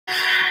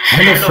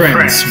Hello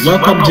friends,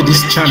 welcome to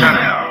this channel.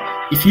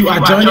 If you are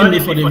joining me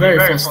for the very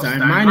first time,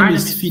 my name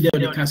is Fidel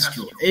De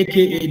Castro,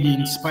 aka The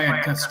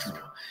Inspired Castro.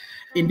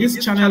 In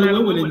this channel,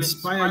 we will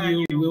inspire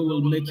you, we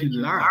will make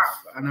you laugh,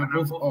 and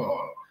above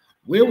all,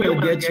 we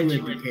will get you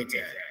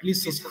educated.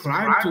 Please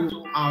subscribe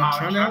to our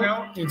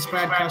channel,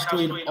 Inspired Castro,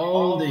 in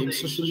all the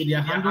social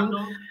media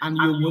handle, and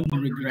you won't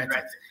regret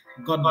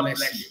it. God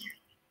bless you.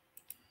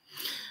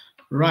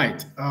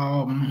 Right.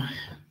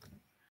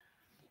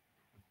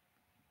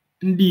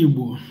 Ndị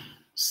Igbo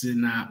si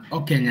na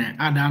okenye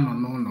ada nọ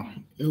n'ụlọ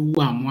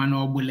ewu amụọ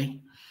n'ogbule.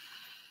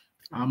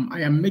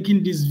 I am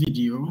making this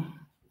video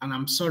and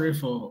I'm sorry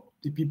for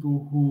the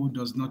people who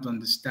does not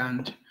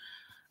understand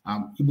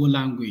Igbo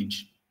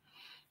language.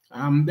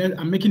 I'm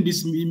making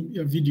this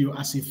video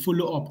as a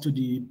follow-up to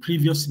the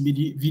previous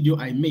video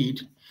I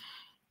made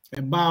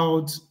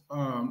about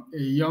a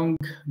young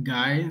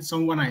guy,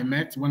 someone I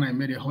met when I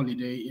made a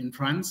holiday in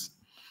France,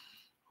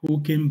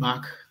 who came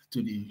back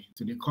to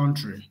the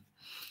country.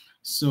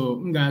 So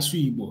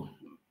Igbo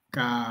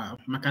ka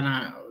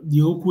makana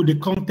the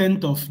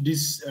content of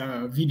this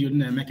video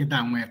na make it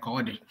am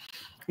record.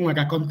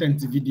 Content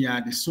video.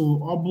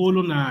 So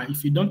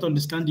if you don't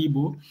understand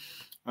Igbo,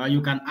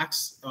 you can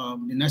ask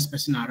the next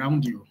person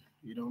around you,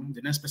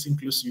 the next person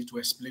close to you to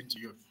explain to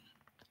you.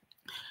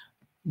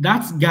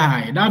 That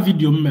guy, that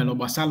video melo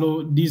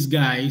basalo, this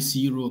guy is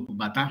Europe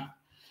bata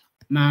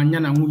na nya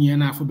na nwunye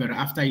na afubere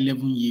after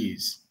 11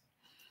 years.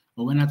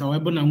 But when at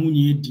webo na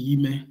nwunye di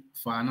ime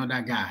for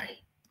another guy,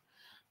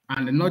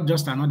 and not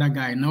just another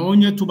guy. Na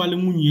onye tubale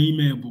nwunye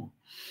ime bu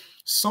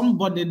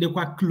somebody they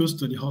quite close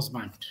to the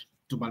husband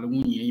tubale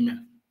nwunye ime.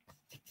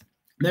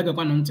 Lega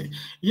kwa nante.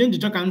 Ihe nji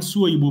choka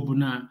nsuo Igbo bu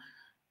na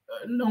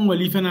no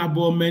nwere ife na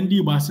abo me ndị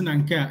Igbo asị na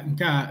nke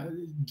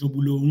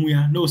jogbulu onwe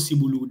ya na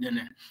osigbulu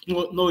udene.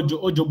 No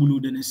ojogbulu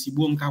udene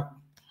sigbuo nkakwu.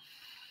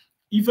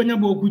 Ife nya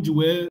bụ okwu ji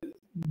wee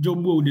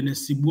jogbuo udene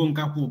sigbuo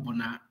nkakwu bụ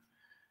na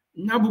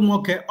nyabu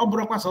nwoke ọ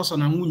bụrụkwa sọsọ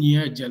na nwunye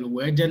ya jelu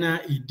wee je na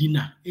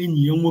edina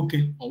enyi ya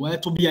nwoke o wee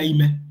tụbụ ya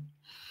ime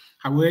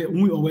ha wee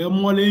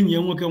mụọla enyi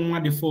ya nwoke nwa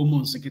dị 4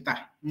 months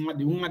kịta nwa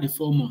dị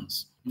 4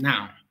 months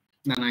now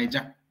na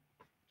Naija.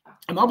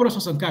 Ọ bụrụ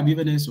sọsọ nke a bụ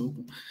ife na-ese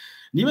okwu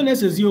na ife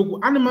na-esezi okwu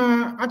ana m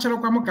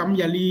achọrọkwa m ka m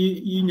yali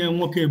inye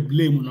nwoke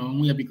blame na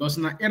onwe ya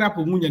because na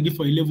ịrapụ nwunye gị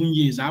for 11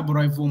 years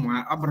abụrụ ife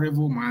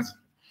ụmụazị.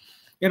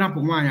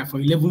 Ịrapụ nwaanyị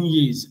for 11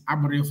 years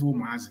abụrụ ife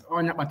ụmụazị.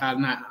 Onye kpatara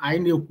na anyị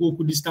na-ekwu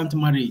okwu distant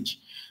marriage.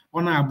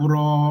 Ọ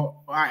na-abụrụ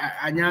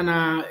anya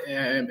na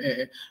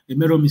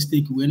emero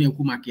mistake wee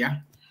na-ekwu maka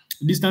ya.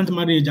 Distant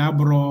marriage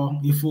abụrụ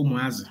ife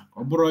ụmụazị.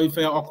 Ọ bụrụ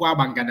ife ọkụ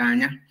agbangada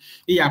anya.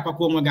 Ihe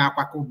akwakọ onwe gị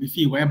akwakọ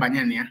bifo wee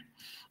banye na ya.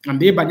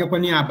 Mgbe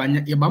ịbanyekwana ya abanye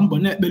ịgba mbọ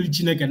na-ekpeli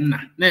Chineke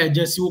nna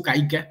na-ejesi ụka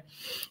ike.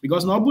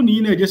 Because na ọ bụ na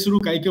ị na-ejesiri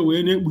ụka ike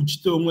wee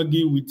na-ekpuchite onwe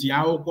gị with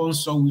akwụkwọ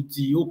nsọ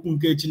with okwu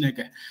nke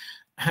Chineke.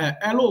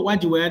 Elu ụwa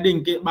ji wee dị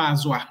nke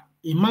ikpeazụ a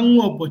ịma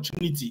nwe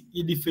opportunity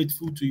ịdị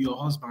faithful to your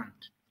husband.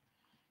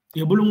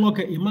 Ebulu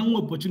nwoke ịma nwe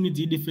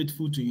opportunity ịdị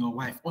faithful to your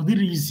wife. Ọ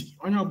dịrị easy.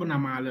 Onye ọbụla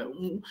maala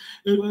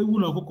ewu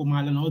na ọkụkọ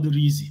maala na ọ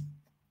dịrị easy.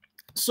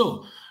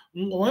 So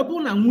ọ bụ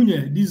na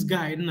nwunye this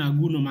guy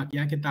na-agụ ụnụ maka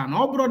ya kịta na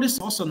ọ bụrụ dị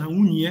sọsọ na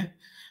nwunye ya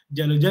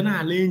jere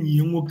n'ala enyi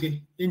ya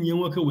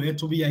nwoke wee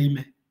tụbụ ya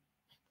ime.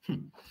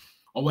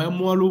 O wee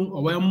mụọ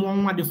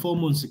nwa dị 4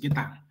 months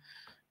kịta.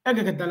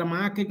 Egekọtara m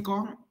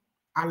akụkọ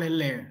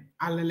alele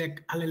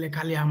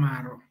kalia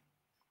marụ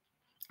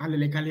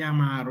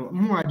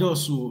mụa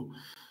just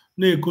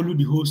na-ekolu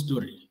the whole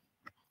story.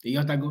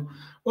 Ịghọtago?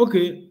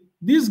 Okay,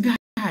 this guy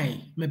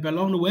mepere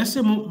ọnụ wee sị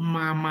m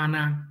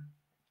mana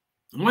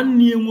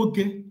nwanne ya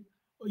nwoke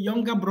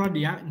younger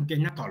brother ya nke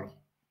ya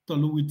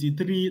tọlụ with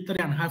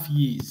 3.5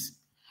 years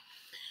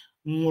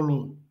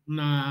nwụrụ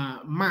na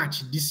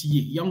March this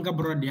year. Younger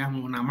brother ya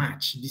nwụrụ na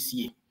March this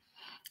year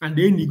and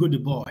then he go the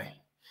boy.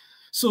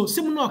 So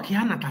Simonok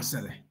ya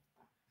natasịrị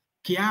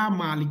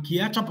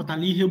kia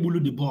chọpụtara ihe gburu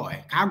the boy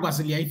ka a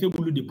gwasịrị ya ife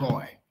gburu the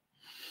boy.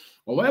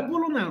 O wee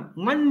bụrụ na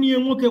nwanne ya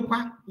nwoke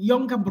kwa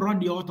younger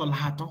brother ọ tọrọ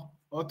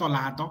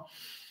atọ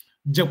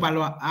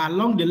jekwala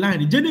along the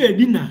line je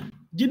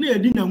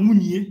na-edina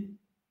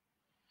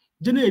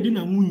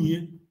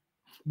nwunye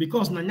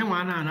because na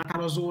nyanwa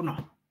na-anatarozi ụlọ.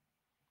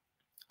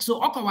 So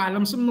ọ kọwara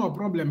m sị no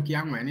problem ka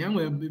ya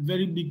nwere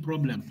very big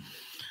problem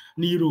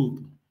na Europe,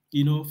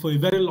 for a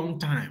very long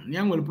time.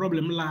 Ya nwere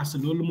problem last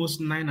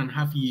almost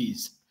 9.5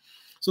 years.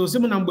 So sị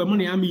m na mgbe m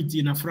na ya meet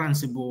na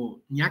France bụ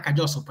nya ka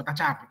jos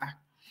pụtacha apụta.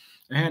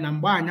 Na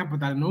mgbe anya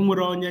pụtara na o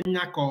nwere onye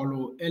nya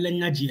kọlụ ele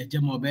nya ji eje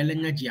maọbụ ele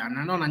nya ji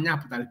ana nọ na nya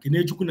pụtara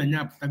Kenechukwu na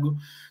nya pụtago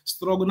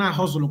struggle na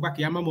hustle kwa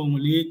ka ya mama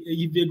onwere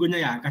ibe ego nya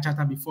ya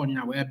agachata before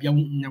nya wee bịa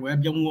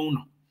nwa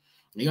ụlọ.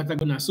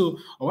 Ịghọtago na so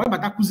o wee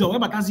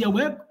batazi ya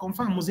wee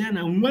confirm ya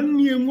na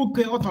nwanne ya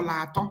nwoke ọ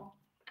tọrọ atọ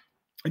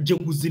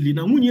jekwuzili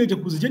na nwunye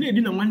jekwuzi je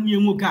na-edi na nwanne ya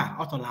nwoke a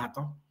ọ tọrọ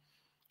atọ.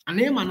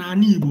 Ana ịma na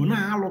ana Igbo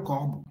na-alụ ka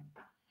ọ bụ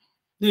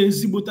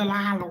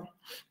na-ezigbotala alụ.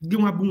 Gị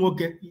nwa bụ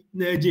nwoke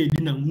na-eje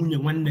edina nwunye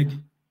nwanne gị.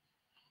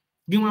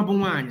 Gị nwa bụ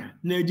nwaanyị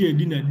na-eje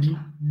edina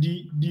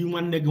di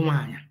nwanne gị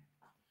nwaanyị.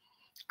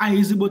 Anyị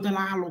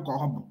ezigbotala alụ ka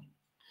ọ bụ.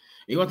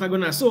 ịghọtago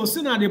na so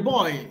si na the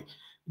boy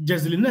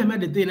jezili na-eme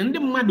the thing ndị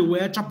mmadụ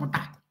wee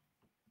chọpụta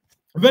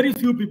very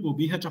few people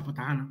bụ ihe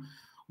chọpụta ha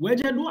wee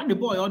jee dụọ the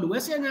boy ọdụ wee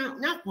sị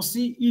ya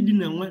kwụsị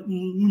idina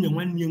nwunye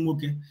nwanne ya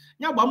nwoke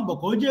ya gba mbọ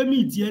ka o jee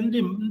mitie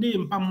ndị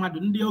mpa mmadụ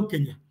ndị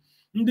okenye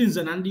ndị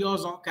nze na ndị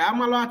ọzọ ka a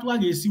malụ atụ a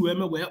ga-esi wee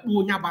mee wee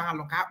kpụọ nya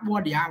alụ ka a kpụọ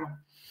dị alụ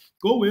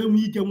ka o wee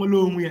nwee ike nwere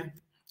onwe ya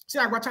si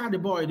agwacha the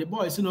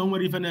boy si na o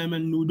nwere ife na-eme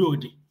n'udo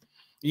dị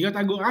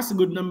ịghọtago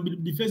asịgodo na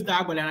the first day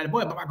agwara na the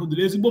boy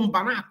babagodoro ezigbo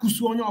mba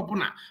na-akụsu onye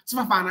ọbụla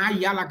sifafa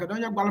na-ayị ala kedu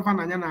onye gwalụfa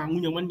na anya na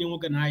nwunye nwanne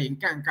nwoke na-ayị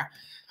nka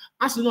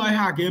a sị na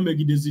ọhịa ka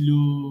emegidezili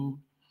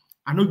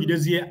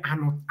anọgidezie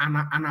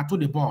anatụ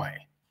the boy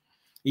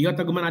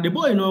ịghọtago mana the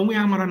boy na onwe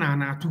ya mara na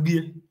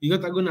anatụgie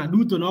ịghọtago na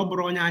duto na ọ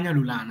bụrụ onye anya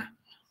lụrụ ana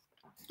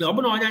ọ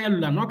bụrụ na onye anya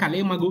lụrụ ana ọ kala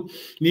ịmago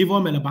na ife o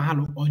mere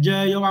bahalụ o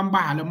jee yọwa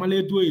mgbaghara mara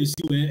etu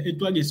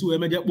a ga-esi wee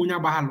meje kpụ nya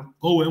gbahalụ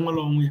ka o wee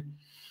nwere onwe ya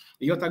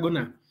ịghọtago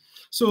na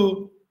so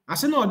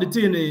asị na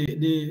ọdịtin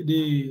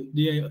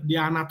dị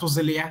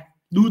anatụzili ya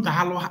duto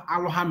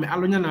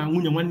alụnya na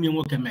nwunye nwanne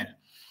nwoke mere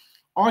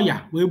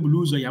ọya wee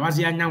bulu ụzọ ya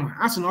wazi anyanwa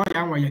a sị na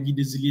ọya anwa ya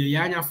gidezilie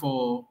ya anya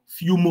for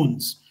few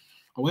months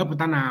o wee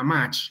pụta na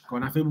March ka ọ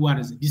na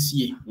February this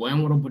year wee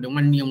nwụrụ bụ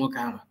nwanne ya nwoke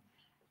ahụ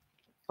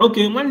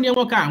oke nwanne ya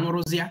nwoke a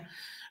nwụrụzia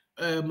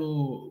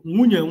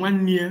nwunye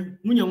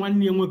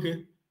nwanne ya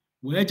nwoke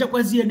wee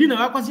jekwazie di na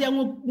wakwazie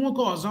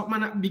nwoke ọzọ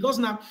mana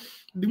because na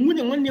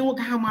nwunye nwanne ya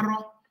nwoke ha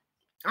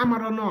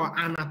amarọ na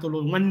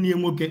anatụlụ nwanne ya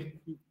nwoke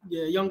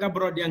younger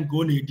brother nke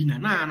ọ na-edina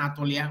na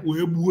anatụlụ ya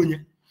wee gbuo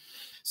onye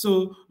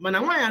so mana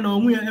nwaanyị na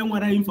onwe ya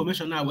enwere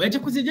information na wee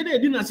jekwazie jede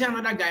edina si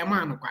another guy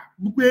man kwa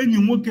bụkwa enyi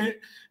nwoke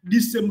the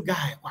same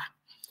guy kwa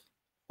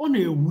ọ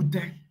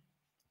na-ewute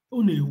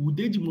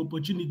eji m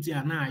opportunity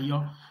a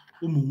na-ayọ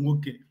ụmụ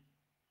nwoke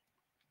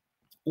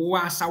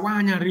ụwa asawa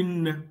anya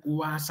rinne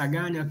ụwa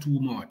asaga anya too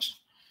much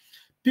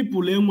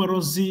people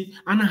enwerozi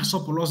a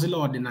na-asọpụrụzila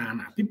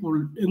ọdịnala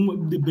people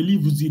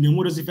believe na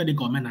enwerozi fe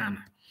dịka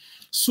omenala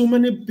so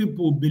many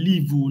people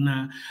believe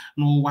na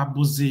n'ụwa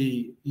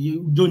bụzi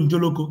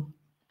jonjoloko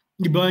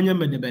ibe onye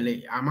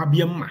medebele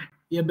amabie mma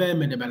ebe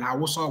emedebele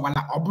awụsa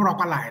ọgbala ọ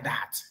bụrụkwa like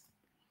that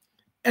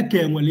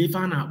eke nwere ife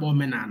a na-akpọ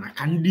omenala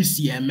ka ndị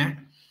si eme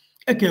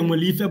eke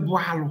nwere ife bụ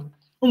alụ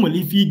o nwere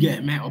ife ị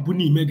ga-eme ọ bụ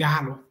n'ime gị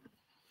alụ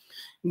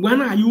mgbe a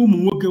na-ayị ụmụ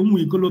nwoke ụmụ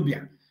ikolobịa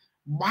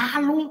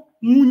gbaalụ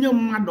nwunye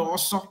mmadụ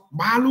ọsọ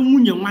gbaalụ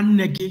nwunye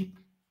nwanne gị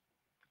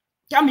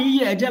kama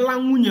ihe ejela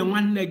nwunye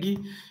nwanne gị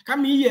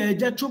kama ihe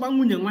eje chụba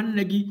nwunye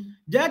nwanne gị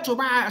jee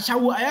chụba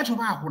achawo ya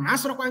chụba akwụna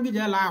asọrọkwa gị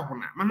jeela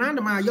akwụna mana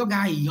ana m ayọ gị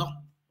ayịyọ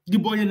gị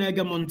bụ onye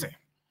na-ege m ntị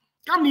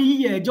kama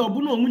ihe eje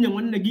ọbụna nwunye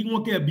nwanne gị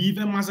nwoke bụ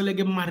ife masịrị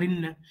gị mmarị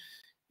nne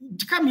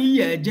kama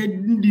ihe eje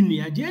ndị na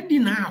ya jee dị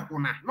na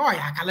akwụna na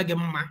ọya akala gị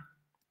mma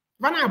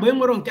mana bụ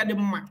enwere nke dị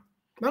mma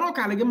mana ọ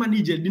kala gị mma na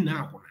ije dị na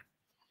akwụna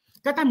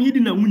kata ma ịdị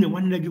na nwunye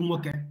nwanne gị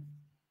nwoke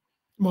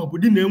maọbụ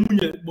di na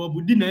nwunye maọbụ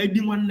di na edi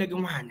nwanne gị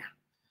nwaanyị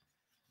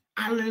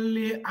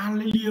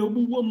alịlị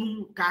ogbugbo m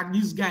ka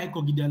this guy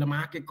kọgidere m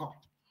akụkọ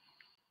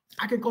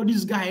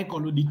this guy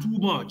kọlụ dị too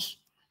much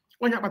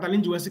onye akpatara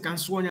nji wesị ka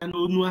nsụ ọnya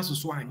n'onu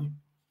asụsụ anyị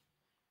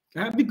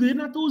biko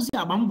ịnata ozi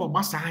agba mbọ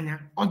gbasa anya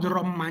ọ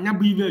dịrọ mma anya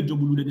bụ ive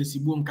ejogburu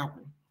desigbo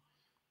nkakwụ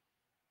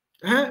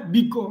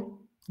biko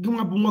gị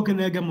nwa bụ nwoke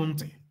na-ege m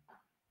ntị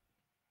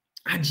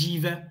ajọ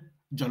ive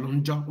jọrọ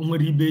njọ o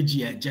nwere ibe eji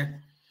eje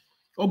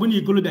ọ bụ na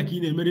ikolobịa ka ị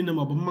na-emeri nne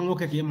maọbụ mma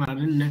nwoke ka ị mara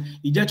nne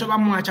ije chọba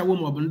mmụ achawo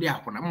maọbụ ndị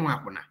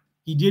akwụna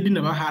ije dị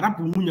na ha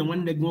rapụ nwunye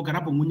nwanne gị nwoke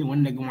rapụ nwunye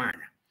nwanne gị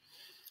nwaanyị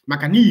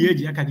maka n'ihi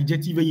eji aka gị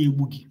jeta ive ya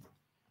egbu gị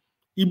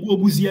igbu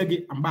ogbuzie gị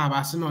mgbe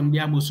abasị nọ ndị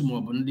amosu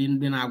maọbụ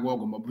ndị na-agwọ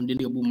ọgwụ maọbụ ndị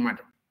na-egbu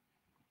mmadụ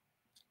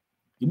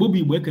igbo bụ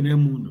igbo ekene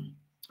m unu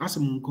asị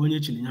m nke onye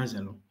chiri ya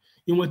zelụ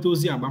inweta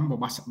ozi a gba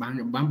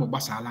mbọ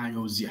gbasala anya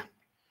ozi a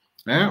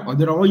ọ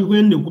dịrọ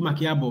ihe na-ekwu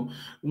maka ya bụ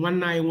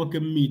nwanne anyị nwoke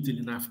mma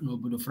itili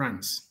n'obodo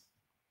France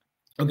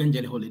oge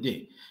njele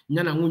holiday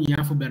ya na nwunye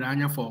ya fụbere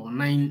anya for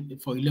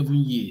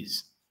 11 years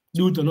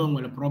dị ụtọ na o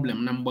nwere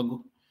problem na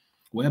mgbago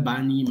wee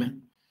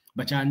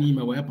bachaa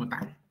n'ime wee pụta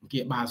nke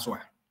ikpeazụ a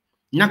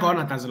nya ka ọ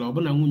natazila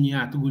ọbụna nwunye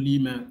ya atụgolo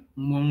ime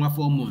nwa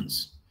 4 months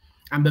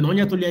and then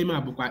onye tụrụ ya ime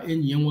abụkwa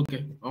enyi ya nwoke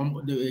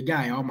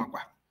gaa ya ọ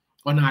makwa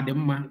ọ na-adị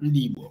mma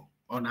ndị Igbo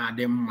ọ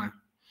na-adị mma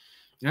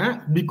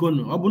biko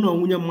nụ ọ bụ na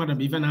nwunye mmadụ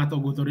bụ ife na-atọ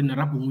gotori na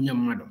rapụ nwunye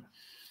mmadụ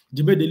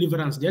jibe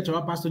deliverance jee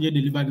chọba pastọ jee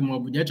deliver gị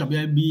maọbụ jee chọba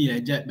ebe ihe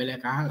eje ekpere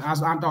ka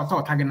azụ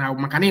ọta gị na-agbụ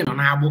maka na ị nọ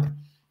na-agbụ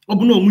ọ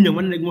bụ na nwunye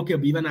nwanne gị nwoke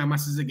bụ ife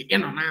na-amasịzi gị ị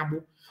nọ na-agbụ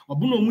ọ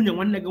bụ na nwunye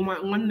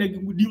nwanne gị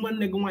di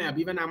nwanne gị nwaanyị bụ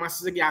ife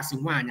na-amasịzi gị asị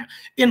nwaanyị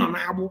ị nọ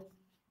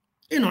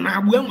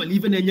na-agbụ enwere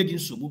ife na-enye gị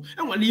nsogbu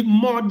enwere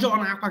mmụọ ọjọọ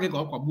na-akwa gị ka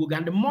ọ kwagbuo gị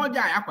ndị mmụọ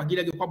ọjọọ anyị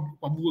akwagide gị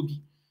kwagbuo gị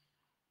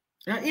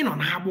ị nọ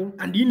na-agbụ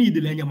and ị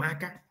na-idele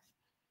enyemaka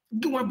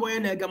gị nwa bụ onye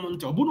na-ege m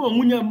ntị ọ bụrụ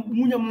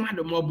nwunye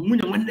mmadụ ma ọ bụ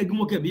nwunye nwanne gị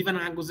nwoke bụ ife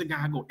na-agụzi gị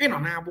agụ ị nọ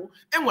na-agbụ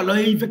enwere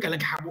onye ife kele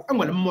gị agbụ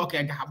enwere mmụọ ka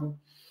ga agbụ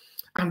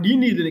and ị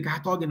niile ka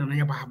atọ gị na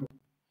ya bụ agbụ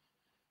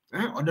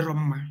ọ dịrọ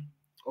mma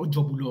ọ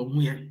jọgburu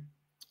onwe ya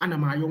ana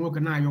m ayọ nwoke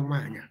na-ayọ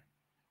nwaanyị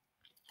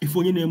ife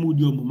onye na-eme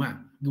ụdị omume a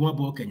gị nwa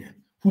bụ okenye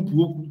kwupụ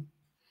okwu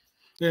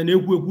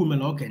na-ekwu ekwu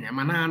mere okenye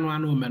ma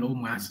na-anụ mere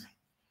ụmụazị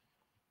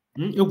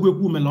ekwu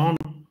ekwu mere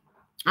ọnụ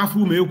afọ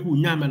ume ekwu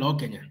nya mere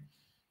okenye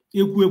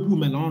ekwu ekwu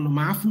mere ọnụ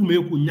ma afọ ume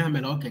ekwu nya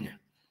mere okenye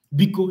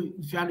because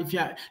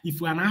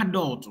if you're an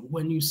adult,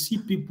 when you see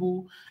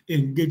people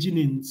engaging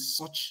in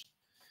such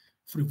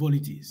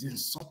frivolities, in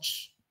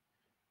such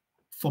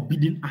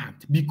forbidden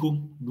act,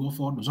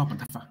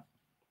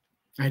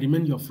 I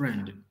remain your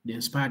friend, the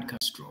Inspired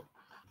Castro.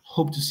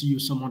 Hope to see you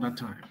some other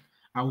time.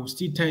 I will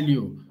still tell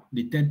you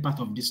the third part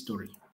of this story.